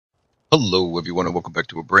Hello everyone and welcome back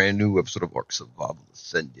to a brand new episode of 𝐒𝐥𝐤𝐞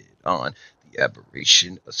Ascended on the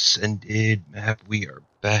Aberration Ascended map. We are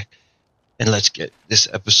back and let's get this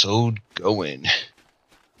episode going.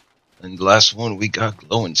 In the last one we got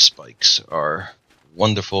glowing spikes, our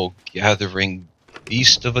wonderful gathering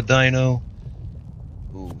beast of a dino.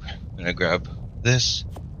 Ooh, I'm gonna grab this.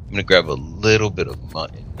 I'm gonna grab a little bit of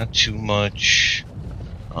mutton, not too much.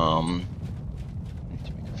 Need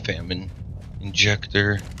to make a famine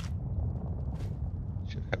injector.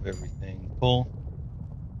 Have everything full.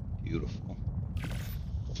 Beautiful.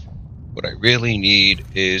 What I really need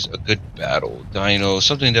is a good battle dino,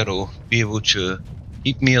 something that'll be able to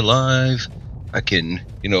keep me alive. I can,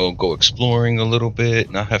 go exploring a little bit,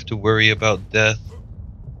 not have to worry about death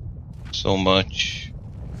so much,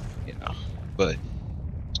 but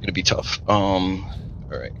it's gonna be tough.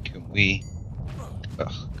 Alright, can we,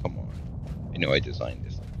 come on. I know I designed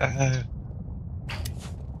this like that.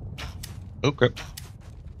 Oh crap.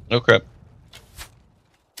 Oh crap.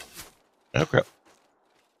 Oh crap.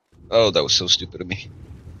 Oh, that was so stupid of me.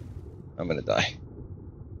 I'm gonna die.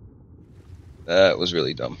 That was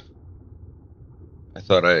really dumb. I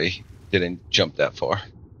thought I didn't jump that far.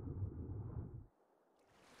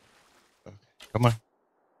 Okay, come on.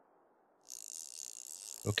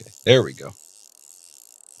 Okay, there we go.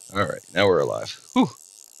 Alright, now we're alive. Whew.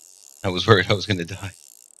 I was worried I was gonna die.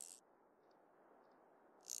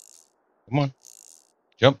 Come on.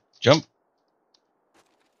 Jump, jump.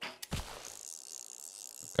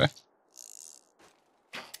 Okay.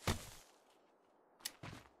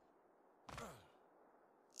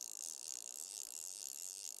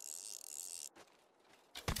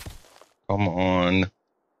 Come on.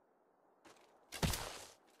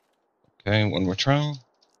 Okay, one more try.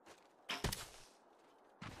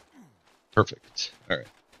 Perfect. Alright.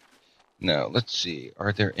 Now, let's see.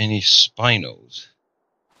 Are there any Spinos?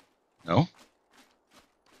 No?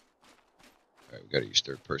 Alright, we gotta use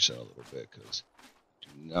third person a little bit, because I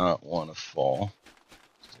do not want to fall.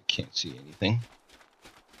 Because I can't see anything.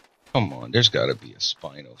 Come on, there's gotta be a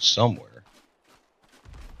Spino somewhere.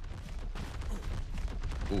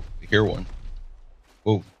 Ooh, I hear one.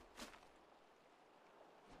 Ooh.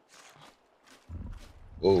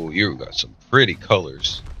 Oh, you got some pretty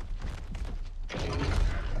colors.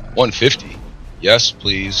 150. Yes,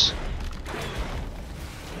 please.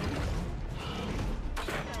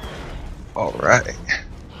 Alright.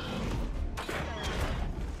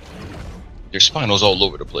 There's Spinos all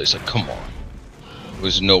over the place. Like, come on. There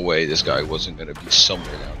was no way this guy wasn't going to be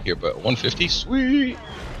somewhere down here. But 150? Sweet.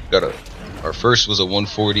 Our first was a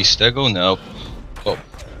 140 stego. Now, oh,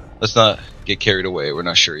 let's not get carried away. We're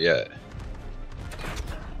not sure yet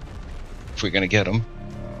if we're going to get him.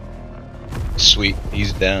 Sweet,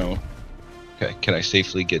 he's down. Okay, can I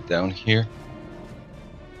safely get down here?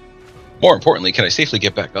 More importantly, can I safely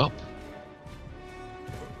get back up?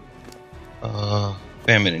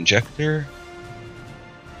 Famine injector.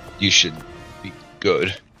 You should be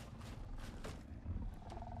good.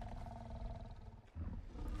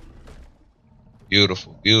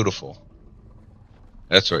 Beautiful, beautiful.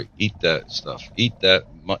 That's right, eat that stuff. Eat that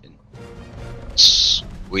mutton.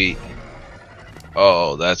 Sweet.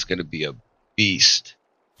 Oh, that's gonna be a beast.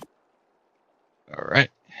 Alright.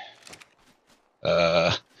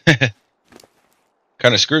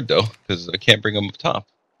 Kinda screwed though, because I can't bring him up top.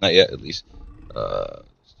 Not yet, at least.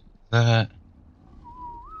 Let's do that.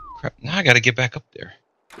 Crap, now I gotta get back up there.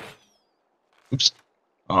 Oops.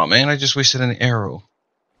 Oh man, I just wasted an arrow.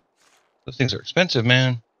 Those things are expensive,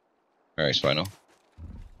 man. Alright, Spino.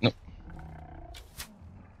 Nope.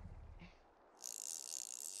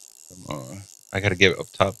 Come on. I gotta get up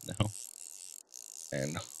top now.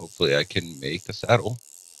 And hopefully I can make a saddle.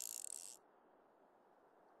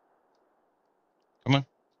 Come on.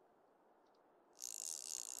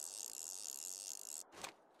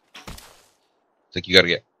 It's like you gotta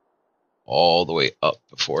get all the way up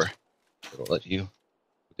before it'll let you.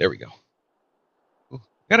 There we go. Ooh,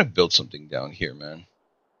 gotta build something down here, man. I'm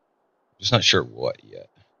just not sure what yet.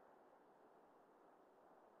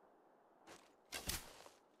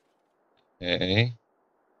 Okay.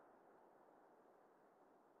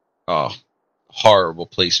 Oh, horrible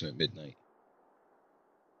placement, midnight.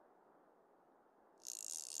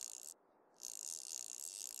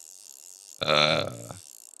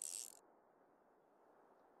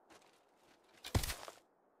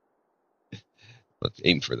 Let's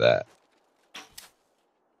aim for that.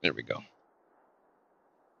 There we go.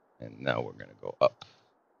 And now we're gonna go up.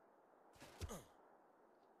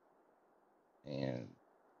 And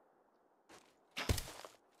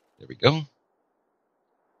there we go.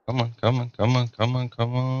 Come on, come on, come on, come on,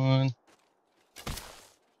 come on.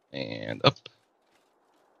 And up.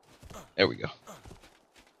 There we go.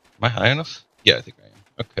 Am I high enough? Yeah, I think I am.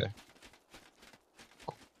 Okay.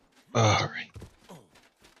 Alright.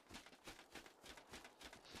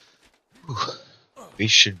 We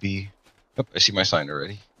should be... Oh, I see my sign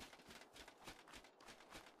already.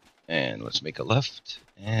 And let's make a left.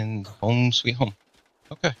 And home sweet home.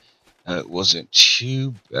 Okay. It wasn't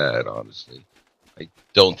too bad, honestly. I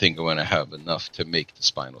don't think I'm going to have enough to make the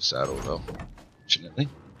spinal saddle, though. Fortunately.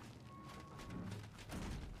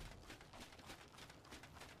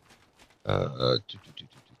 What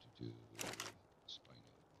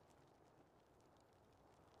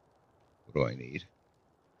do I need?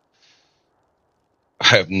 I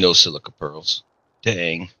have no silica pearls.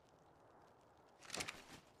 Dang.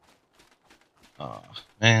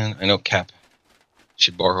 Man, I know Cap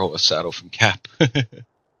should borrow a saddle from Cap.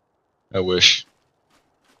 I wish.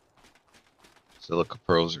 Silica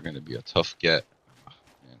pearls are going to be a tough get.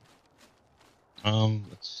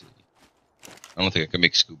 Let's see. I don't think I can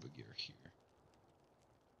make scuba gear here.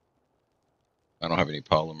 I don't have any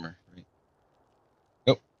polymer, right?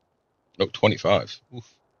 Nope. Nope, 25.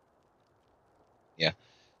 Oof. Yeah,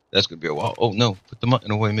 that's going to be a while. Oh, no. Put the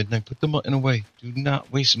mutton away, Midnight. Put the mutton away. Do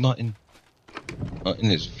not waste mutton.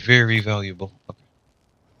 Mutton is very valuable. Okay.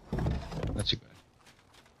 Not too bad.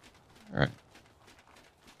 Alright.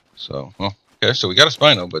 So, well, okay, so we got a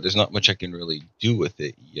Spino, but there's not much I can really do with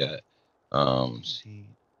it yet. See.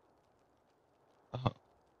 Oh,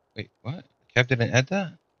 wait, what? Cap didn't add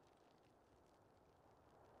that?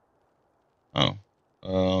 Oh.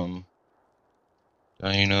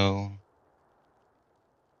 Dino.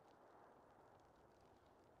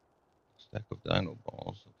 Stack of dino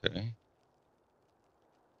balls, okay.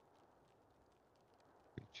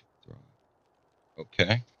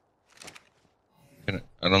 Okay.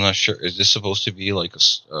 I'm not sure. Is this supposed to be like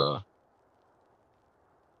a...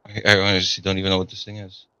 I honestly don't even know what this thing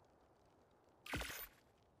is.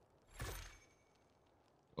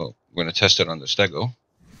 Well, we're going to test it on the Stego.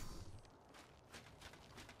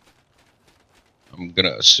 I'm going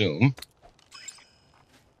to assume.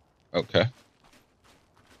 Okay.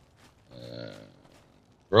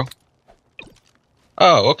 Bro?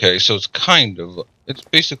 Oh, okay, so it's kind of... It's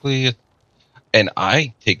basically... And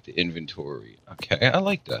I take the inventory. Okay, I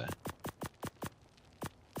like that.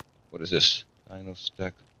 What is this? Dino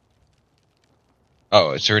stack.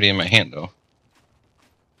 Oh, it's already in my hand, though.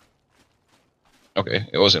 Okay,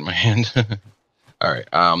 it was in my hand. Alright,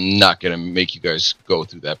 I'm not going to make you guys go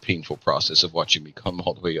through that painful process of watching me come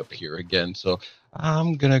all the way up here again. So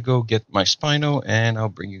I'm going to go get my Spino, and I'll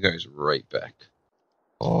bring you guys right back.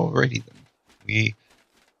 Alrighty then. We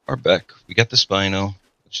are back. We got the Spino.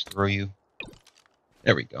 Let's throw you.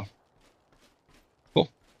 There we go. Cool.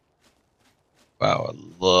 Wow, I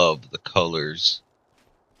love the colors.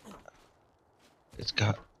 It's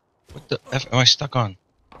got... What the F am I stuck on?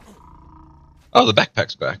 Oh, the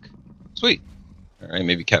backpack's back. Sweet. Alright,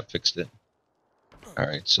 maybe Cap fixed it.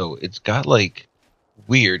 Alright, so it's got like...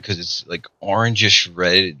 Weird, because it's like orangish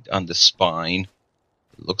red on the spine.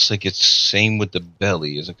 It looks like it's same with the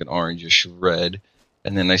belly. It's like an orangish red.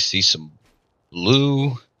 And then I see some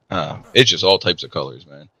blue... it's just all types of colors,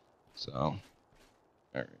 man. So,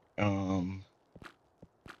 alright,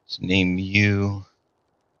 let's name you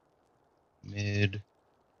Mid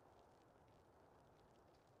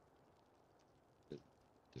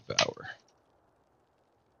Devour.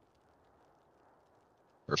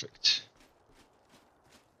 Perfect.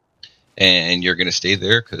 And you're gonna stay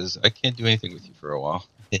there because I can't do anything with you for a while.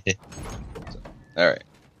 So, alright.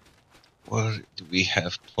 What do we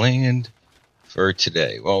have planned for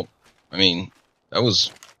today? Well, I mean, that was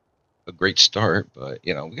a great start, but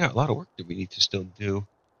you know, we got a lot of work that we need to still do.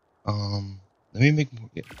 Let me make more,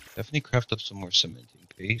 yeah, definitely craft up some more cementing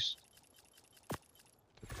paste.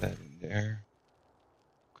 Put that in there.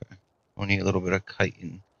 Okay. Only a little bit of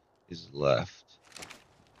chitin is left.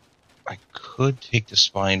 I could take the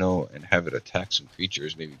Spino and have it attack some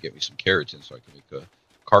creatures, maybe get me some keratin so I can make a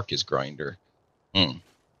carcass grinder.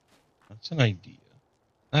 That's an idea.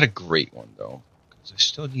 Not a great one, though, because I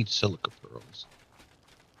still need silica pearls.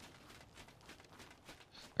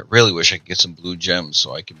 I really wish I could get some blue gems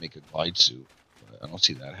so I can make a glide suit, but I don't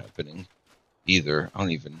see that happening either. I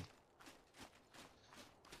don't even...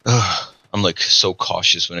 I'm like so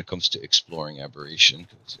cautious when it comes to exploring Aberration,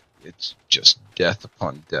 because it's just death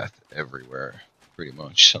upon death everywhere, pretty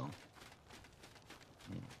much, so...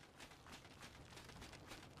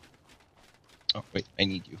 Oh, wait, I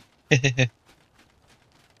need you. I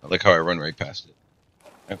like how I run right past it.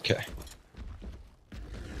 Okay.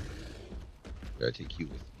 Gotta take you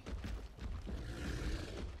with me.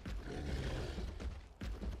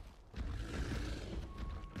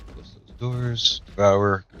 doors,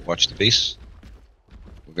 devour, watch the base.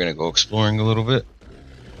 We're gonna go exploring a little bit.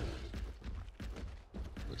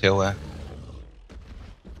 Go tail whack.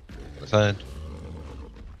 Go aside.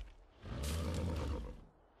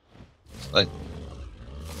 Slide.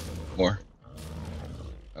 More.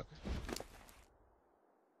 Okay.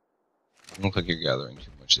 Don't look like you're gathering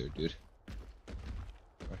too much there, dude.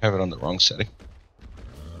 I have it on the wrong setting.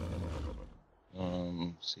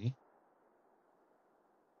 See?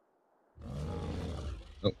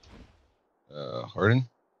 Oh. Harden.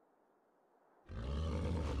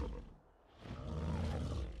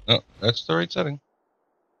 No, that's the right setting.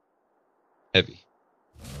 Heavy.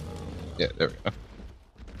 Yeah, there we go. I'm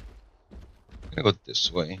gonna go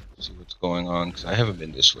this way, see what's going on, because I haven't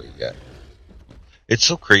been this way yet. It's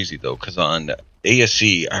so crazy, though, because on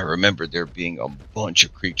ASE, I remember there being a bunch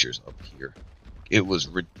of creatures up here. It was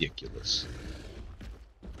ridiculous.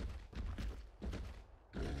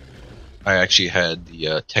 I actually had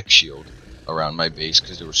the tech shield around my base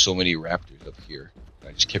because there were so many raptors up here.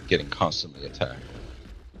 I just kept getting constantly attacked.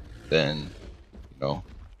 Then, you know,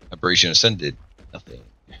 Aberration Ascended, nothing.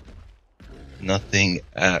 Nothing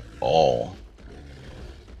at all.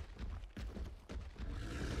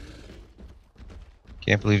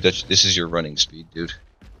 Can't believe that this is your running speed, dude.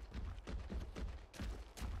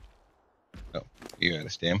 Oh, you got a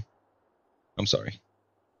stam? I'm sorry.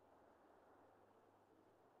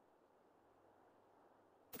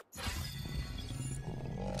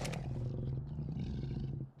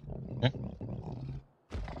 Okay.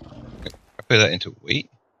 I put that into weight?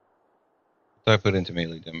 I put into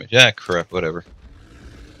melee damage. Yeah, crap, whatever.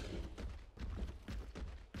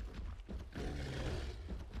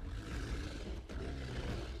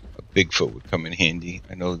 A Bigfoot would come in handy.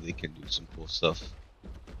 I know they can do some cool stuff.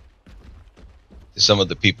 To some of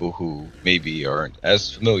the people who maybe aren't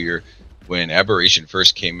as familiar, when Aberration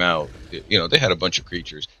first came out, you know, they had a bunch of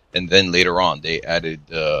creatures, and then later on they added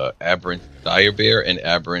Aberrant Dire Bear and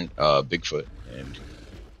Aberrant Bigfoot, and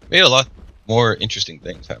made a lot more interesting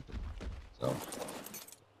things happen. So,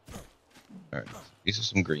 alright, these are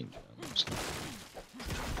some green gems.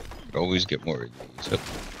 Could always get more of these. Up.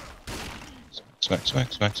 Smack,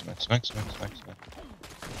 smack, smack, smack, smack, smack, smack, smack.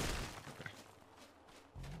 Okay.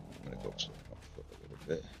 I'm gonna go slow on foot a little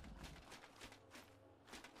bit.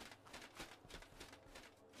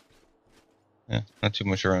 Yeah, not too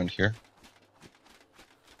much around here.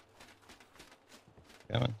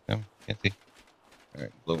 Come on, come on, can't see.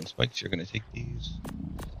 Alright, glowing spikes, you're gonna take these.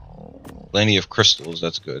 Plenty of crystals,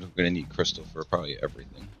 that's good. We're gonna need crystal for probably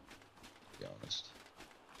everything, to be honest.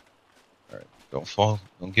 Alright, don't fall,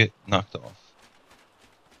 don't get knocked off.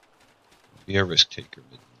 Be a risk taker,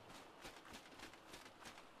 but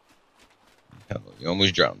hell, you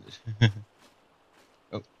almost drowned it.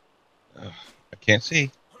 Oh, I can't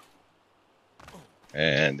see.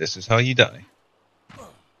 And this is how you die.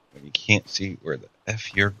 When you can't see where the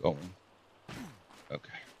F you're going. Okay.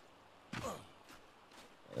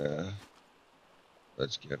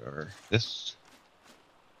 Let's get our this.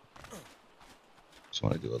 Just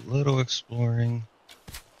want to do a little exploring.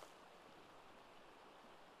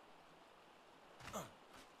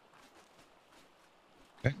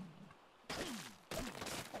 Okay.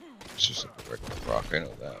 It's just like a regular rock, I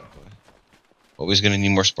know that. But always gonna need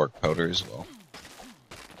more spark powder as well.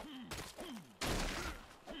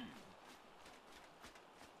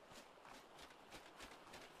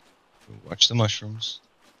 Watch the mushrooms.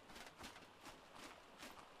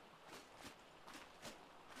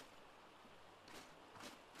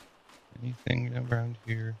 Anything around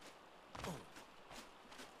here?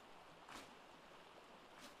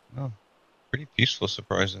 No. Pretty peaceful,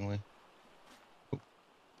 surprisingly. Oh,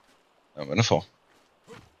 I'm gonna fall.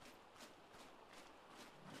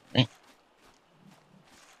 Right.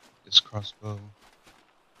 This crossbow.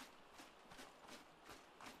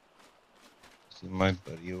 See my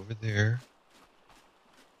buddy over there.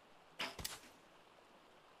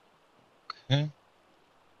 Okay.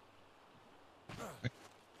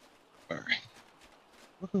 Alright.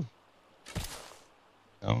 Woohoo.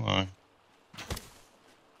 Come on.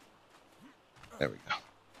 There we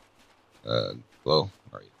go. Glow.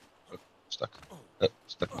 Where are you? Oh, stuck.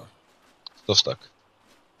 Stuck more. Still stuck.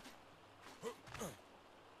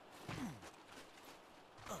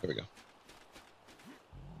 There we go.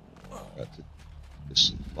 Got to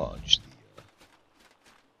dislodge the.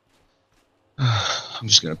 I'm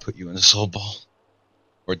just gonna put you in the soul ball,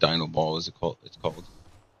 or dino ball, as it's called.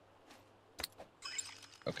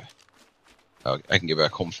 Okay. I can get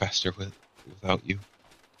back home faster without you.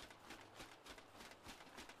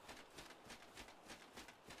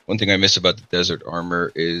 One thing I miss about the desert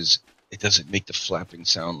armor is it doesn't make the flapping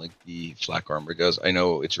sound like the flak armor does. I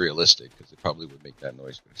know it's realistic because it probably would make that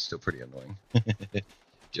noise, but it's still pretty annoying.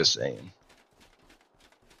 Just saying.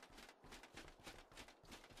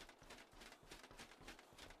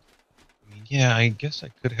 I mean, yeah, I guess I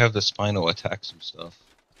could have the Spino attack some stuff.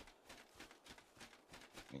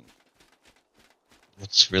 I mean,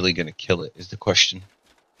 what's really going to kill it is the question.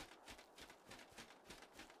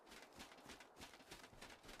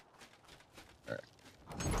 Alright.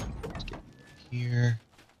 Let's get here.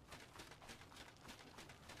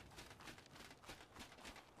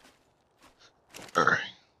 Alright.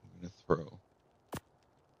 I'm going to throw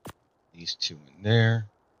these two in there.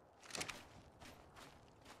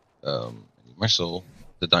 I need my soul.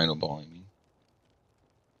 The dino ball, I mean.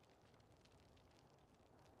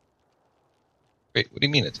 Wait, what do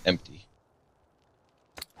you mean it's empty?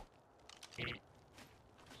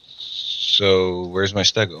 So, where's my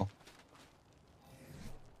stego?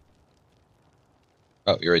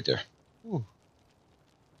 Oh, you're right there. Ooh.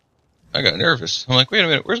 I got nervous. I'm like, wait a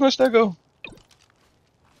minute, where's my stego?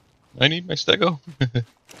 I need my stego.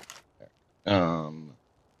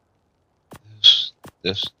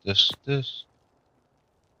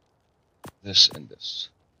 This, and this.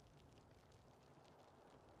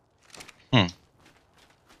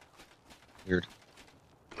 Weird.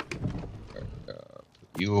 Alright,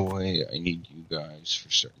 put you away. I need you guys for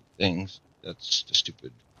certain things. That's the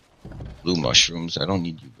stupid blue mushrooms. I don't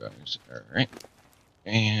need you guys. Alright.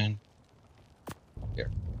 And there.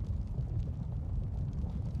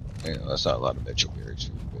 Yeah, that's not a lot of vegetable berries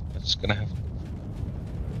for you, but that's gonna have to.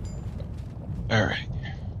 Alright.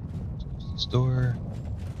 Close this door.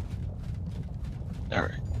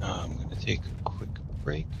 Alright. I'm gonna take a quick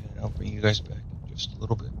break and I'll bring you guys back in just a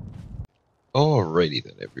little bit. Alrighty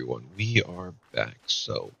then, everyone. We are back.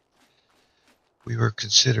 So, we were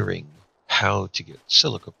considering how to get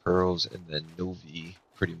silica pearls, and then Novi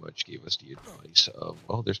pretty much gave us the advice of,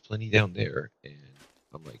 well, there's plenty down there, and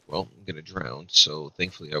I'm like, well, I'm gonna drown. So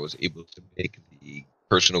thankfully I was able to make the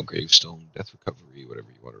personal gravestone, death recovery, whatever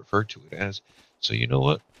you want to refer to it as. So you know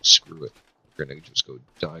what? Screw it. We're gonna just go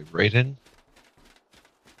dive right in,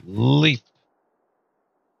 leap,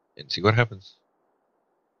 and see what happens.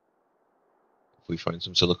 If we find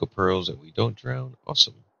some silica pearls and we don't drown,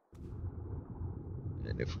 awesome.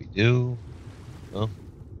 And if we do, well,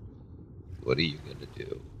 what are you gonna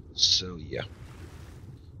do? So yeah,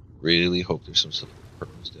 really hope there's some silica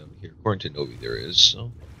pearls down here. According to Novi, there is.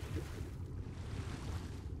 So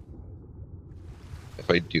if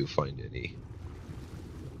I do find any,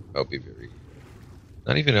 I'll be very,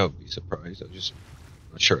 not even I'll be surprised. I'm just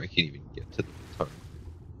not sure I can even get to them in time.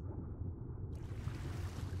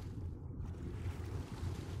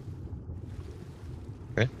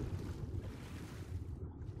 Okay.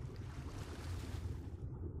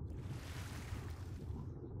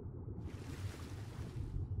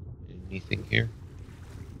 Anything here?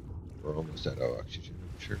 We're almost out of oxygen,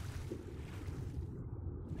 I'm sure.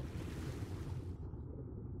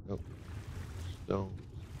 Nope. Stone.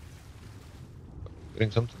 Oh,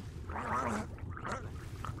 getting something.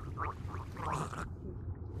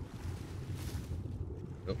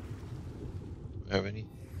 Nope. Do I have any?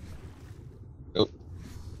 Nope.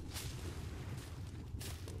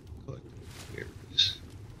 Collect berries.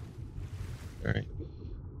 Alright.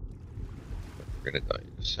 We're gonna die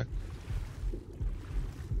in a sec.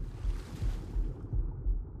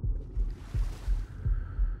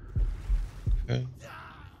 Okay.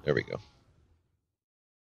 There we go.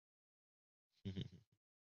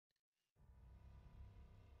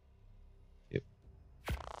 Yep.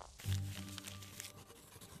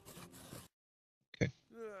 Okay.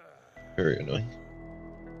 Very annoying.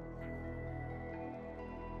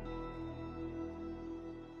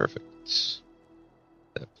 Perfect.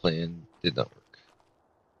 That plan did not work.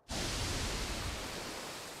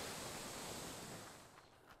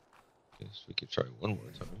 Guess we could try one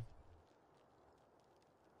more time.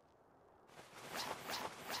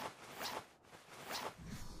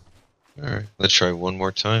 Alright, let's try one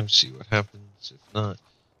more time, see what happens. If not,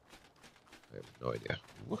 I have no idea.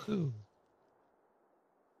 Woohoo!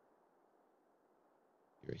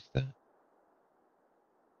 Erase that.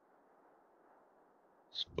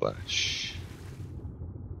 Splash.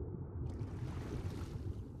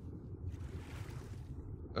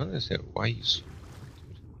 I don't understand why you swim,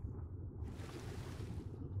 dude.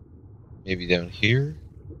 Maybe down here?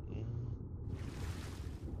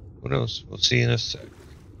 Who knows? We'll see in a sec.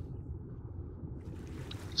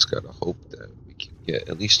 Just gotta hope that we can get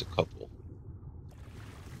at least a couple.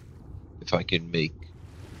 If I can make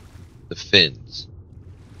the fins,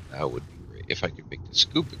 that would be great. if I could make the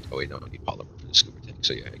scuba. Oh wait, no, I need polymer for the scuba tank,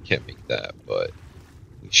 so yeah, I can't make that. But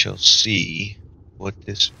we shall see what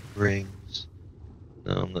this brings.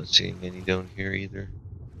 No, I'm not seeing any down here either.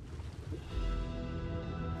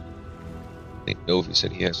 I think Novi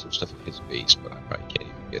said he has some stuff at his base, but I probably can't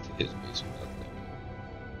even get to his base without that.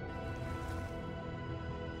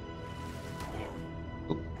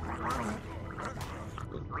 Ooh.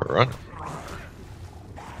 Piranha.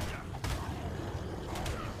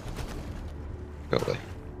 Go away.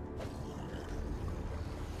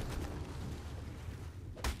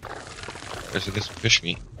 There's I guess some fish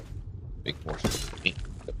meat. Make more fish meat.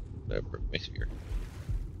 That broke my spear.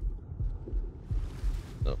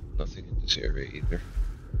 No, nothing in this area either.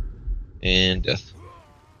 And death.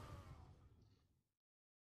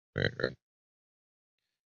 Right.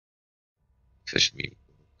 Fish meat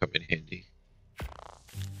will come in handy.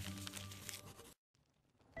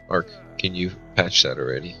 Ark, can you patch that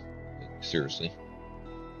already? Like, seriously.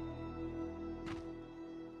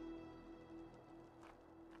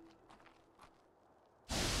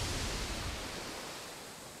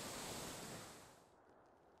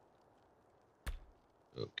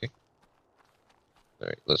 Okay.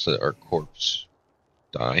 Alright, let's let our corpse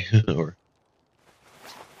die, or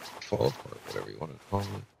fall apart, whatever you want to call it.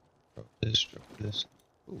 Drop this, drop this.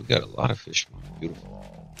 Ooh, we got a lot of fish. Beautiful.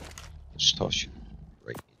 Let's toss you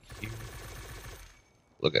right in here.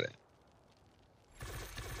 Look at it.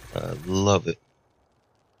 I love it.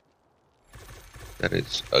 That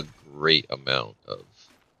is a great amount of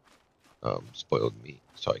spoiled meat,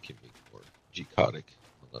 so I can make more 𝐒𝐤𝐞𝐚𝐬𝐞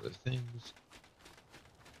and other things.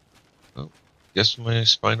 Well, guess my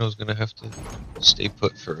Spino's gonna have to stay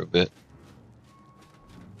put for a bit.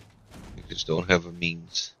 We just don't have a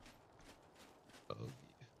means of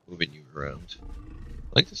moving you around. I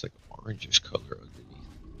like this like orangish color underneath.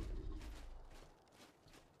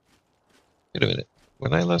 Wait a minute.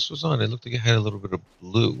 When I last was on, it looked like it had a little bit of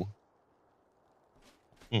blue.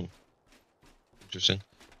 Interesting.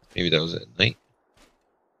 Maybe that was at night.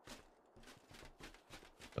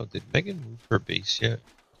 Oh, did Megan move her base yet?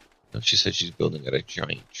 No, she said she's building at a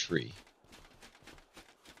giant tree.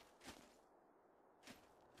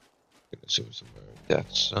 I'm gonna assume somewhere on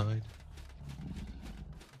that side.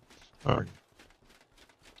 Alright.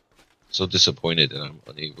 So disappointed that I'm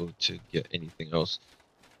unable to get anything else.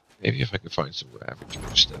 Maybe if I could find some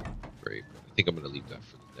Ravagers, that would be great. But I think I'm gonna leave that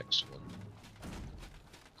for the next one.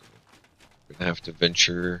 So we're gonna have to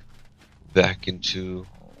venture back into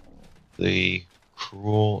the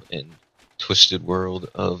cruel and twisted world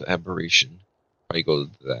of Aberration. Probably go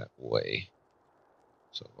that way.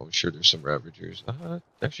 So I'm sure there's some Ravagers.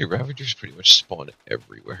 Actually, Ravagers pretty much spawn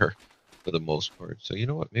everywhere for the most part. So you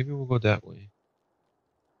know what? Maybe we'll go that way.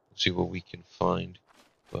 We'll see what we can find.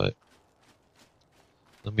 But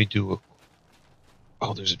let me do a...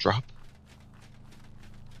 Oh, there's a drop.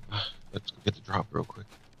 Let's go get the drop real quick.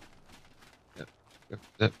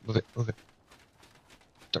 Move it, move it.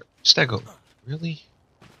 Stego, really?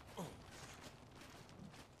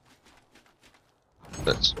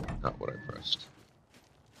 That's not what I pressed.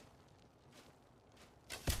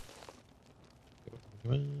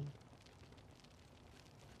 Alright,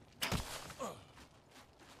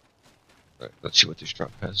 let's see what this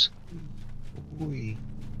drop has. Ooh-wee.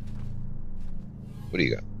 What do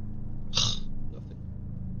you got? Nothing.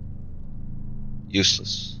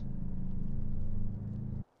 Useless.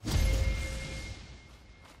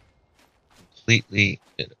 Completely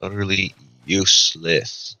and utterly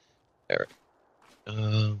useless. Alright.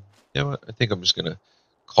 You know what? I think I'm just gonna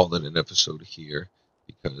call it an episode here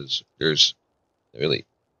because there's really,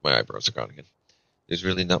 my eyebrows are gone again. There's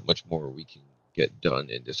really not much more we can get done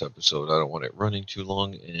in this episode. I don't want it running too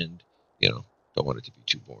long, and you know, don't want it to be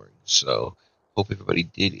too boring. So, hope everybody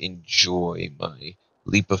did enjoy my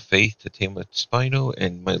leap of faith to tame a Spino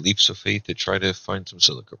and my leaps of faith to try to find some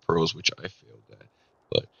silica pearls, which I failed at.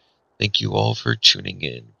 But thank you all for tuning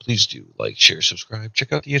in. Please do like, share, subscribe.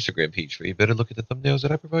 Check out the Instagram page for a better look at the thumbnails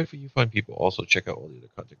that I provide for you fine people. Also, check out all the other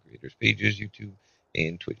content creators' pages, YouTube,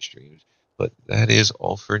 and Twitch streams. But that is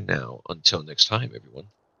all for now. Until next time, everyone.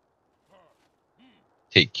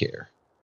 Take care.